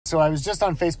So I was just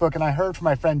on Facebook and I heard from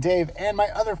my friend Dave and my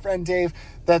other friend Dave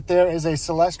that there is a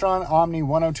Celestron Omni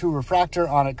 102 Refractor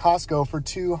on at Costco for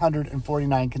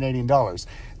 249 Canadian dollars.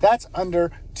 That's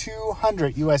under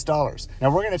 200 US dollars.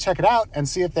 Now we're going to check it out and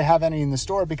see if they have any in the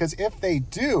store, because if they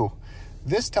do,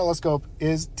 this telescope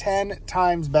is 10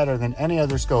 times better than any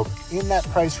other scope in that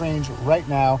price range right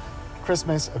now,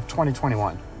 Christmas of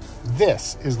 2021.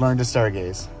 This is Learn to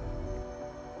Stargaze.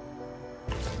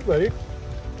 Hey buddy,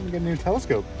 let me get a new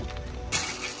telescope.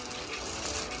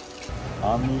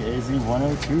 Omni AZ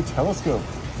 102 telescope.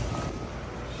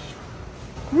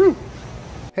 Woo!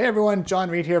 Hey everyone, John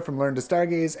Reed here from Learn to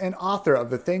Stargaze and author of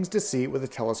the Things to See with a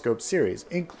Telescope series,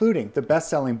 including the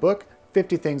best-selling book,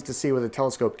 50 Things to See with a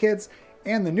Telescope Kids,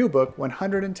 and the new book,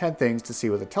 110 Things to See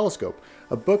with a Telescope,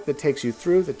 a book that takes you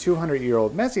through the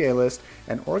 200-year-old Messier list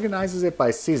and organizes it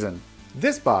by season.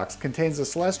 This box contains the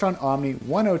Celestron Omni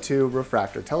 102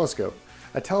 Refractor telescope,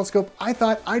 a telescope I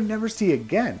thought I'd never see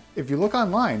again. If you look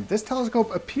online, this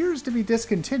telescope appears to be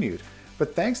discontinued,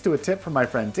 but thanks to a tip from my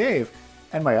friend Dave,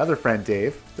 and my other friend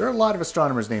Dave, there are a lot of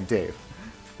astronomers named Dave.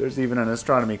 There's even an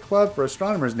astronomy club for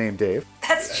astronomers named Dave.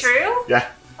 That's true? Yeah.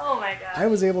 Oh my god. I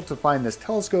was able to find this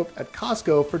telescope at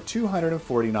Costco for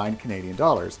 249 Canadian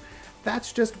dollars.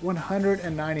 That's just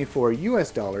 194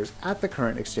 US dollars at the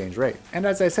current exchange rate. And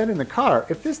as I said in the car,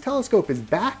 if this telescope is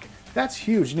back, that's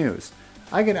huge news.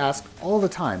 I get asked all the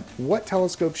time, what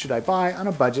telescope should I buy on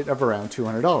a budget of around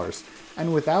 $200?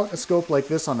 And without a scope like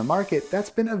this on the market, that's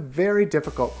been a very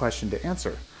difficult question to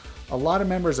answer. A lot of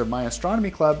members of my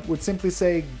astronomy club would simply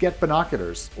say, get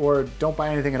binoculars, or don't buy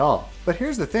anything at all. But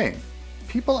here's the thing,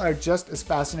 people are just as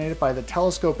fascinated by the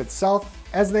telescope itself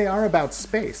as they are about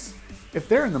space. If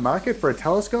they're in the market for a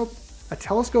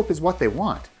telescope is what they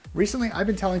want. Recently, I've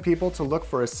been telling people to look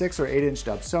for a 6 or 8 inch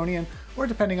Dobsonian, or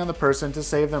depending on the person, to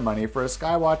save their money for a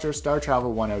Skywatcher Star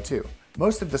Travel 102.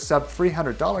 Most of the sub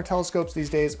 $300 telescopes these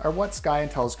days are what Sky and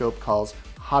Telescope calls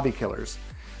hobby killers.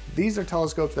 These are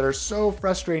telescopes that are so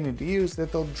frustrating to use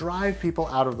that they'll drive people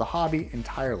out of the hobby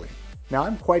entirely. Now,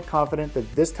 I'm quite confident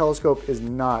that this telescope is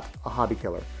not a hobby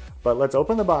killer, but let's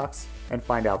open the box and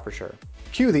find out for sure.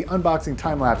 Cue the unboxing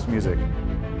time-lapse music.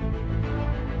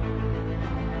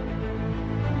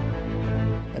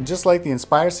 And just like the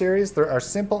Inspire series, there are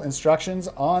simple instructions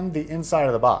on the inside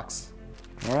of the box.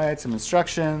 All right, some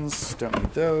instructions, don't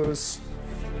need those.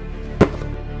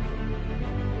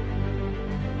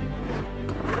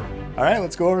 All right,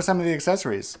 let's go over some of the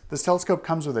accessories. This telescope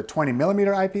comes with a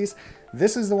 20mm eyepiece.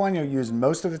 This is the one you'll use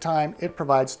most of the time. It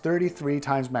provides 33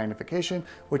 times magnification,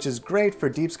 which is great for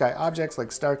deep sky objects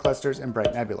like star clusters and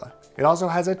bright nebula. It also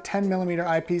has a 10mm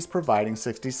eyepiece providing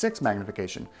 66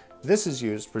 magnification. This is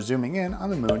used for zooming in on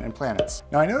the moon and planets.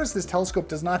 Now I noticed this telescope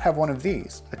does not have one of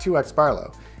these, a 2x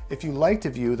Barlow. If you like to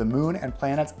view the moon and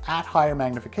planets at higher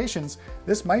magnifications,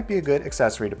 this might be a good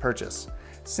accessory to purchase.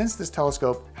 Since this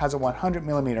telescope has a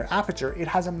 100mm aperture, it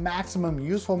has a maximum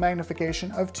useful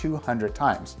magnification of 200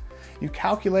 times. You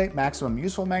calculate maximum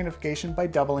useful magnification by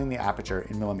doubling the aperture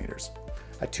in millimeters.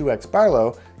 A 2x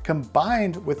Barlow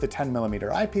combined with the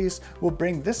 10mm eyepiece will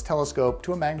bring this telescope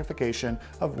to a magnification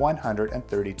of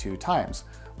 132 times,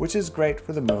 which is great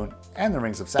for the moon and the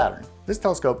rings of Saturn. This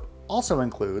telescope also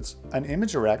includes an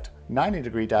image direct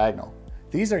 90-degree diagonal.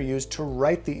 These are used to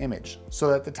write the image so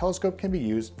that the telescope can be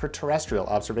used for terrestrial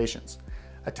observations.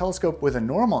 A telescope with a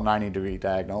normal 90-degree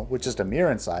diagonal, with just a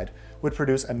mirror inside, would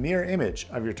produce a mirror image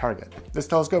of your target. This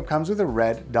telescope comes with a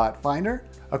red dot finder.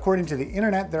 According to the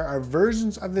internet, there are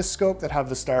versions of this scope that have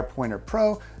the Star Pointer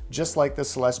Pro, just like the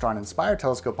Celestron Inspire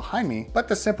telescope behind me, but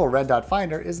the simple red dot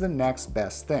finder is the next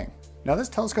best thing. Now this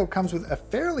telescope comes with a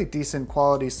fairly decent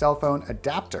quality cell phone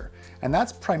adapter, and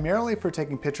that's primarily for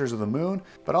taking pictures of the moon,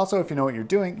 but also if you know what you're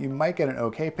doing, you might get an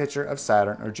okay picture of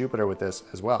Saturn or Jupiter with this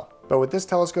as well. But with this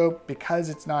telescope, because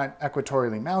it's not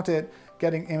equatorially mounted,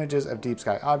 getting images of deep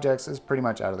sky objects is pretty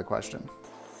much out of the question.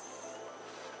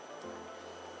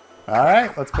 All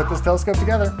right, let's put this telescope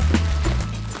together.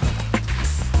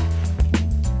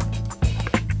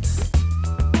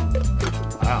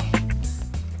 Wow.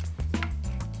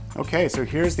 Okay, so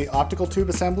here's the optical tube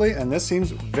assembly, and this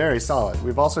seems very solid.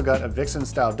 We've also got a Vixen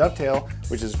style dovetail,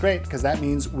 which is great because that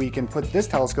means we can put this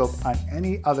telescope on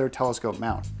any other telescope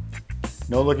mount.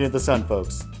 No looking at the sun,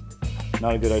 folks.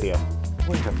 Not a good idea.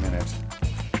 Wait a minute.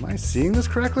 Am I seeing this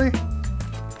correctly?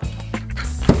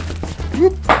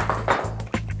 Whoop.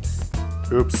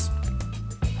 Oops.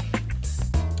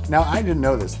 Now, I didn't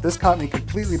know this. This caught me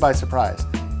completely by surprise.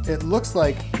 It looks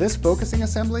like this focusing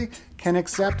assembly can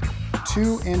accept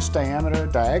 2-inch diameter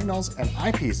diagonals and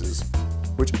eyepieces,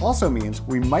 which also means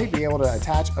we might be able to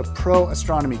attach a pro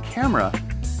astronomy camera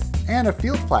and a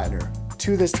field flattener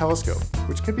to this telescope,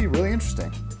 which could be really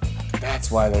interesting.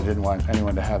 That's why they didn't want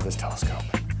anyone to have this telescope.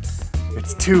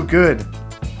 It's too good.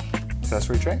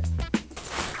 Accessory tray.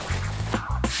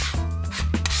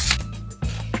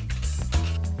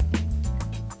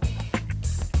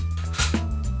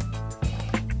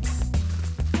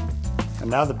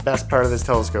 And now the best part of this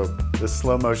telescope, the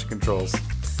slow motion controls.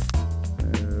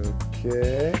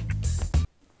 Okay.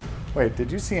 Wait,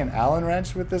 did you see an Allen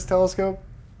wrench with this telescope?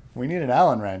 We need an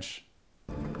Allen wrench.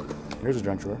 Here's a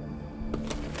junk drawer.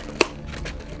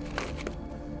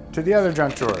 To the other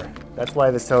junk drawer. That's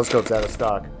why this telescope's out of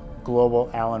stock. Global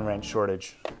Allen wrench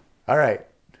shortage. All right.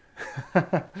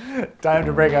 Time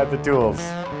to break out the tools.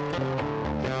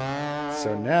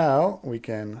 So now we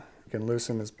can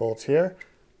loosen this bolt here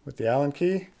with the Allen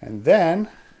key, and then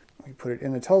we put it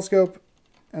in the telescope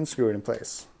and screw it in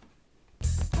place.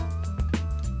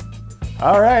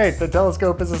 All right, the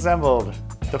telescope is assembled.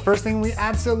 The first thing we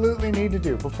absolutely need to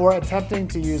do before attempting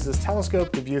to use this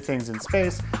telescope to view things in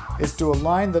space is to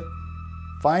align the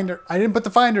finder. I didn't put the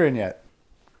finder in yet.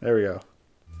 There we go.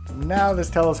 Now this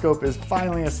telescope is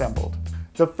finally assembled.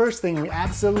 The first thing we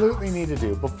absolutely need to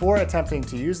do before attempting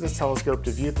to use this telescope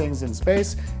to view things in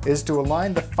space is to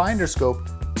align the finder scope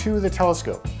to the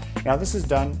telescope. Now this is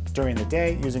done during the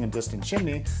day using a distant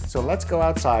chimney, so let's go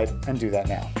outside and do that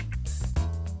now.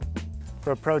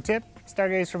 For a pro tip,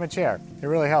 stargaze from a chair. It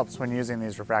really helps when using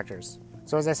these refractors.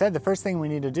 So as I said, the first thing we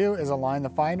need to do is align the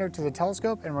finder to the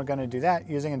telescope, and we're going to do that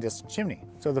using a distant chimney.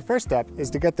 So the first step is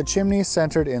to get the chimney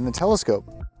centered in the telescope.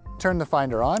 Turn the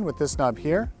finder on with this knob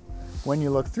here. When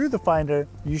you look through the finder,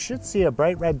 you should see a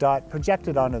bright red dot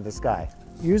projected onto the sky.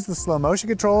 Use the slow motion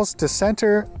controls to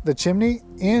center the chimney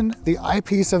in the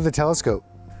eyepiece of the telescope.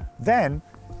 Then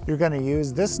you're going to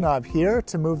use this knob here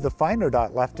to move the finder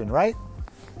dot left and right,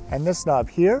 and this knob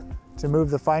here to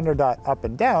move the finder dot up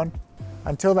and down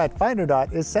until that finder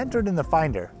dot is centered in the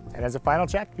finder. And as a final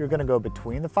check, you're going to go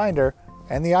between the finder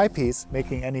and the eyepiece,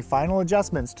 making any final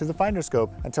adjustments to the finder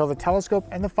scope until the telescope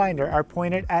and the finder are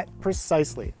pointed at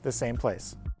precisely the same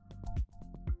place.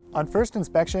 On first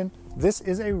inspection, this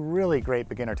is a really great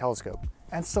beginner telescope.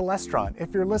 And Celestron,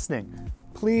 if you're listening,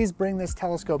 please bring this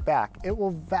telescope back. It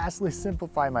will vastly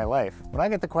simplify my life. When I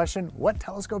get the question, what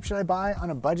telescope should I buy on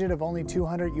a budget of only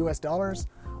 $200 US?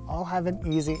 I'll have an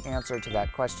easy answer to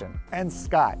that question. And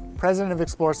Scott, president of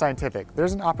Explore Scientific,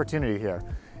 there's an opportunity here.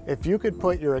 If you could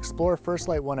put your Explore First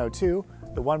Light 102,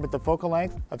 the one with the focal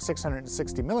length of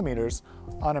 660 millimeters,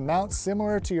 on a mount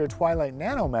similar to your Twilight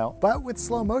Nano mount, but with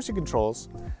slow motion controls,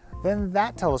 then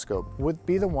that telescope would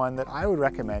be the one that I would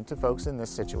recommend to folks in this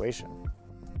situation.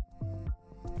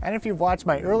 And if you've watched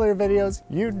my earlier videos,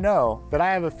 you'd know that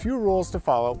I have a few rules to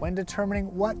follow when determining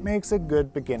what makes a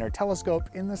good beginner telescope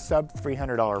in the sub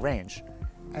 $300 range.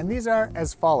 And these are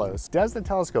as follows. Does the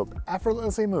telescope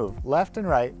effortlessly move left and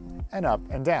right and up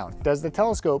and down? Does the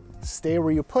telescope stay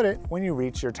where you put it when you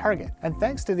reach your target? And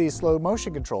thanks to these slow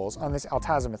motion controls on this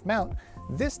altazimuth mount,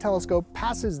 this telescope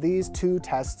passes these two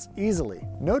tests easily.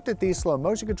 Note that these slow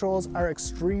motion controls are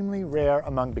extremely rare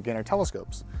among beginner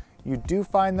telescopes. You do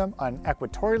find them on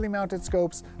equatorially mounted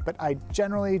scopes, but I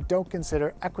generally don't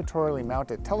consider equatorially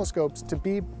mounted telescopes to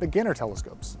be beginner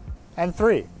telescopes. And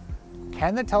 3,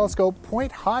 can the telescope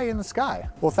point high in the sky?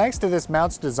 Well, thanks to this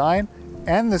mount's design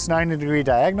and this 90-degree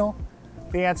diagonal,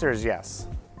 the answer is yes.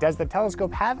 Does the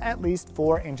telescope have at least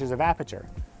 4 inches of aperture?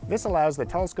 This allows the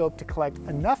telescope to collect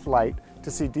enough light to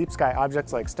see deep sky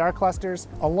objects like star clusters,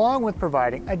 along with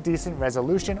providing a decent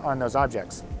resolution on those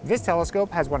objects. This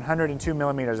telescope has 102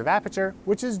 millimeters of aperture,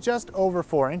 which is just over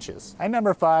 4 inches. And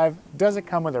number 5, does it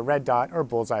come with a red dot or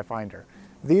bullseye finder?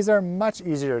 These are much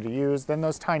easier to use than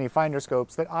those tiny finder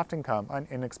scopes that often come on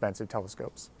inexpensive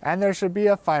telescopes. And there should be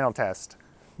a final test.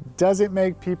 Does it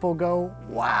make people go,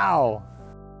 wow?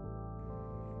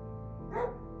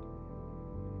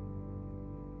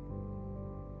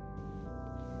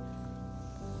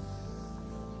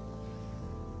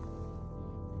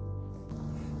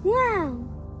 Wow!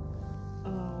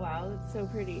 Oh wow, that's so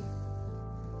pretty.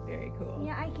 Very cool.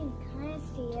 Yeah, I can kind of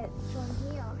see it from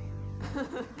here.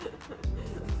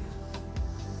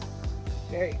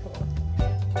 Very cool.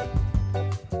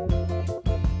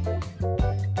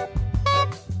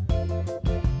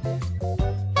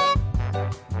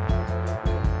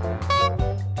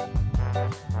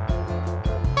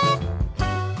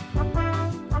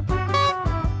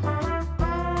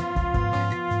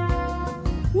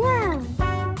 Wow!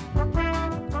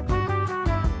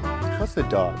 What's the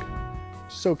dog?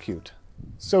 So cute.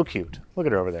 So cute. Look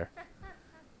at her over there.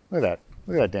 Look at that.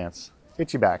 Look at that dance.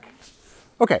 Itchy back.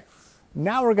 Okay,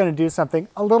 now we're going to do something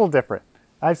a little different.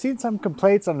 I've seen some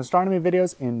complaints on astronomy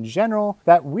videos in general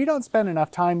that we don't spend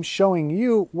enough time showing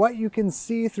you what you can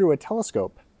see through a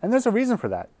telescope. And there's a reason for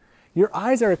that. Your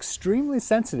eyes are extremely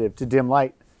sensitive to dim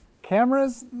light.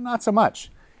 Cameras, not so much.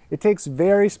 It takes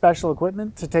very special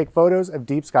equipment to take photos of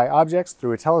deep sky objects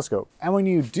through a telescope. And when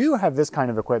you do have this kind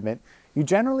of equipment, you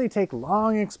generally take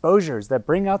long exposures that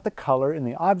bring out the color in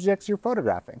the objects you're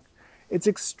photographing. It's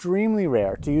extremely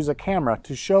rare to use a camera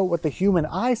to show what the human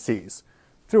eye sees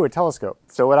through a telescope.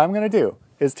 So what I'm going to do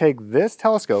is take this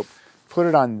telescope, put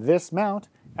it on this mount,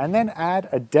 and then add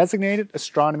a designated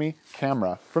astronomy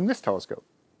camera from this telescope.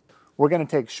 We're going to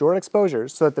take short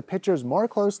exposures so that the pictures more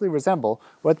closely resemble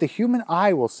what the human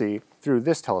eye will see through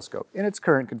this telescope in its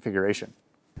current configuration.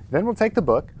 Then we'll take the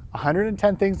book,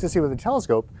 110 Things to See with a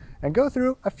Telescope, and go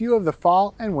through a few of the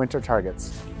fall and winter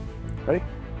targets. Ready?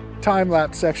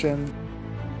 Time-lapse section.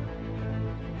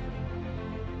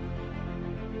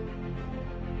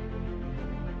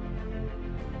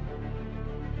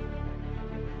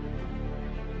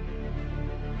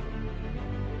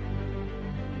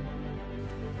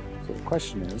 So the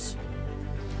question is,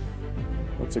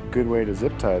 what's a good way to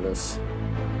zip tie this?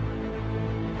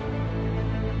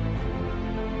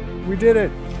 We did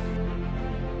it!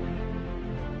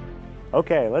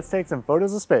 Okay, let's take some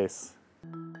photos of space.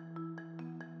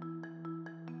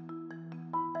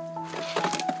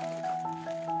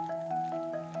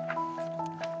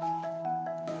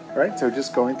 Alright, so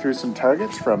just going through some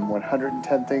targets from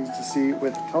 110 Things to See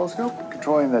with a Telescope,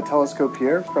 controlling the telescope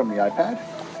here from the iPad.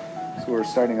 So we're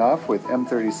starting off with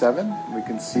M37. We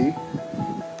can see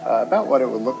about what it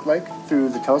would look like through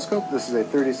the telescope. This is a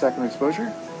 30-second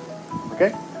exposure.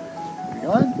 Okay, moving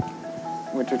on.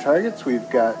 Winter targets, we've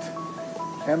got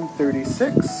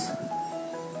M36.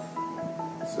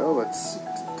 So let's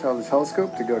tell the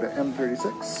telescope to go to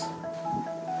M36.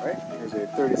 All right, here's a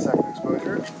 30-second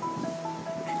exposure.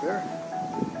 Picture there.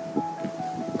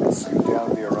 Let's scoot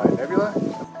down the Orion Nebula.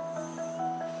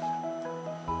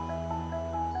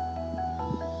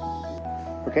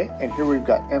 Okay, and here we've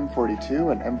got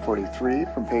M42 and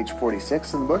M43 from page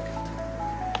 46 in the book.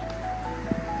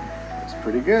 Looks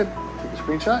pretty good. Take a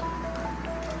screenshot.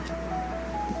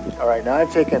 All right, now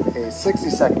I've taken a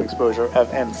 60-second exposure of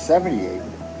M78,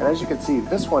 and as you can see,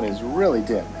 this one is really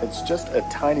dim. It's just a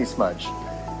tiny smudge.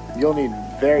 You'll need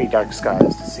very dark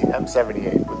skies to see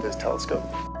M78 with this telescope.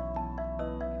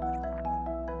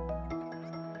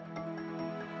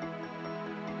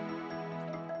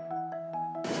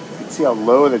 See how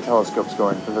low the telescope's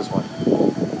going for this one.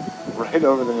 Right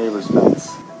over the neighbor's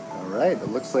fence. Alright, it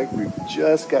looks like we've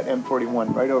just got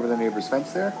M41 right over the neighbor's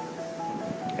fence there.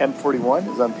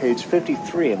 M41 is on page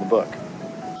 53 in the book.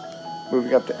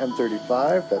 Moving up to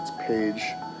M35, that's page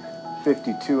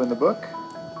 52 in the book.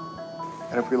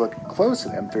 And if we look close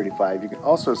at M35, you can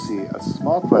also see a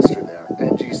small cluster there,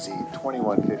 NGC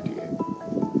 2158.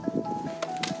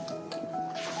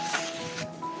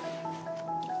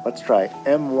 Let's try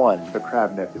M1, the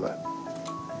Crab Nebula.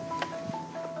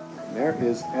 And there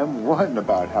is M1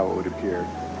 about how it would appear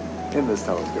in this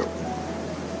telescope.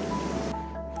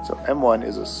 So M1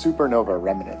 is a supernova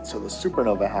remnant. So the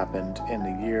supernova happened in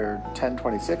the year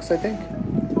 1026, I think?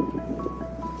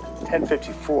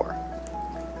 1054.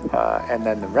 And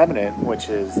then the remnant, which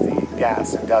is the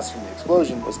gas and dust from the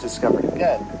explosion, was discovered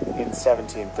again in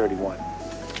 1731.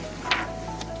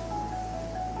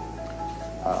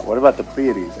 What about the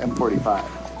Pleiades, M45?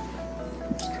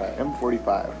 Let's try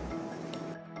M45.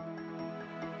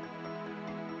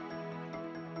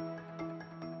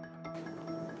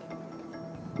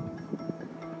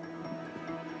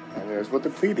 And there's what the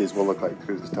Pleiades will look like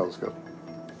through this telescope.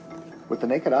 With the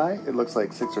naked eye, it looks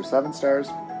like 6 or 7 stars,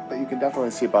 but you can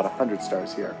definitely see about 100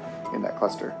 stars here in that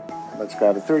cluster. And let's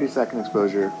grab a 30-second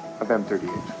exposure of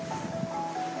M38.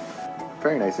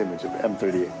 Very nice image of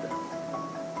M38 there.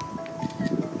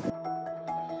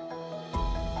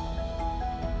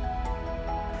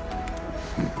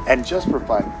 And just for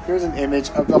fun, here's an image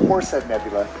of the Horsehead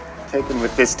Nebula taken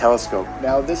with this telescope.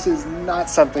 Now, this is not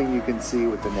something you can see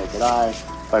with the naked eye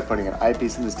by putting an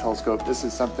eyepiece in this telescope. This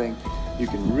is something you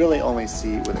can really only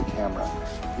see with a camera.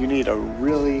 You need a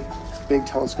really big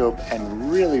telescope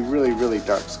and really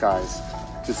dark skies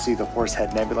to see the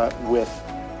Horsehead Nebula with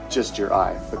just your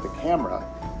eye. But the camera,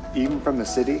 even from the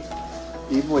city,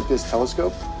 even with this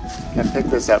telescope, can pick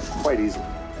this up quite easily.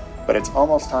 But it's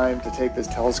almost time to take this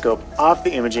telescope off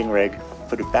the imaging rig,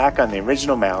 put it back on the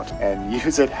original mount, and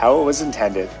use it how it was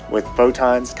intended, with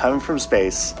photons coming from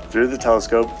space, through the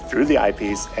telescope, through the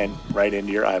eyepiece, and right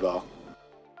into your eyeball.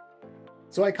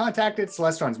 So I contacted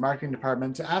Celestron's marketing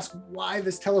department to ask why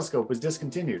this telescope was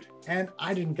discontinued, and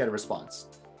I didn't get a response.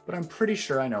 But I'm pretty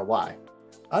sure I know why.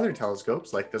 Other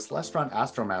telescopes like the Celestron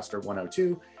Astromaster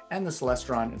 102 and the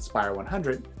Celestron Inspire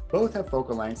 100 both have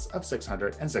focal lengths of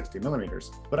 660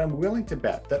 millimeters, but I'm willing to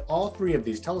bet that all three of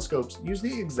these telescopes use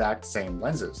the exact same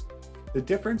lenses. The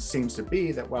difference seems to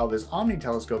be that while this Omni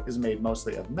telescope is made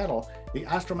mostly of metal, the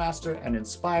Astromaster and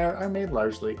Inspire are made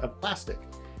largely of plastic.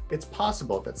 It's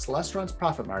possible that Celestron's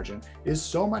profit margin is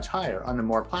so much higher on the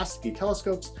more plasticky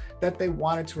telescopes that they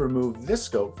wanted to remove this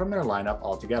scope from their lineup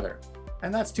altogether.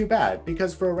 And that's too bad,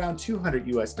 because for around $200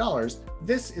 US,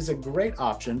 this is a great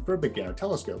option for a beginner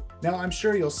telescope. Now, I'm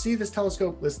sure you'll see this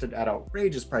telescope listed at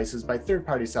outrageous prices by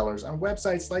third-party sellers on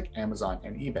websites like Amazon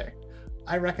and eBay.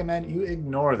 I recommend you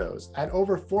ignore those. At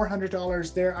over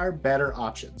 $400, there are better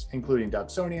options, including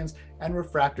Dobsonians and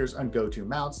refractors on go-to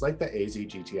mounts like the AZ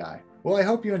GTI. Well, I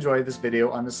hope you enjoyed this video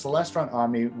on the Celestron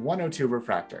Omni 102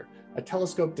 Refractor, a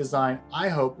telescope design I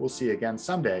hope we'll see again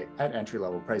someday at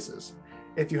entry-level prices.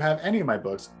 If you have any of my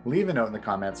books, leave a note in the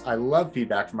comments. I love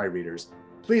feedback from my readers.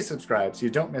 Please subscribe so you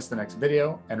don't miss the next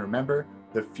video, and remember,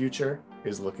 the future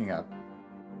is looking up.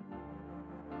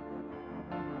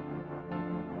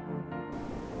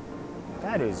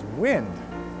 That is wind.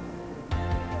 All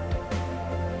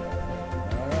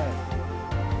right.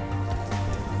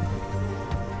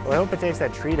 Well, I hope it takes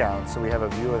that tree down so we have a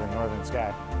view of the northern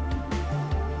sky.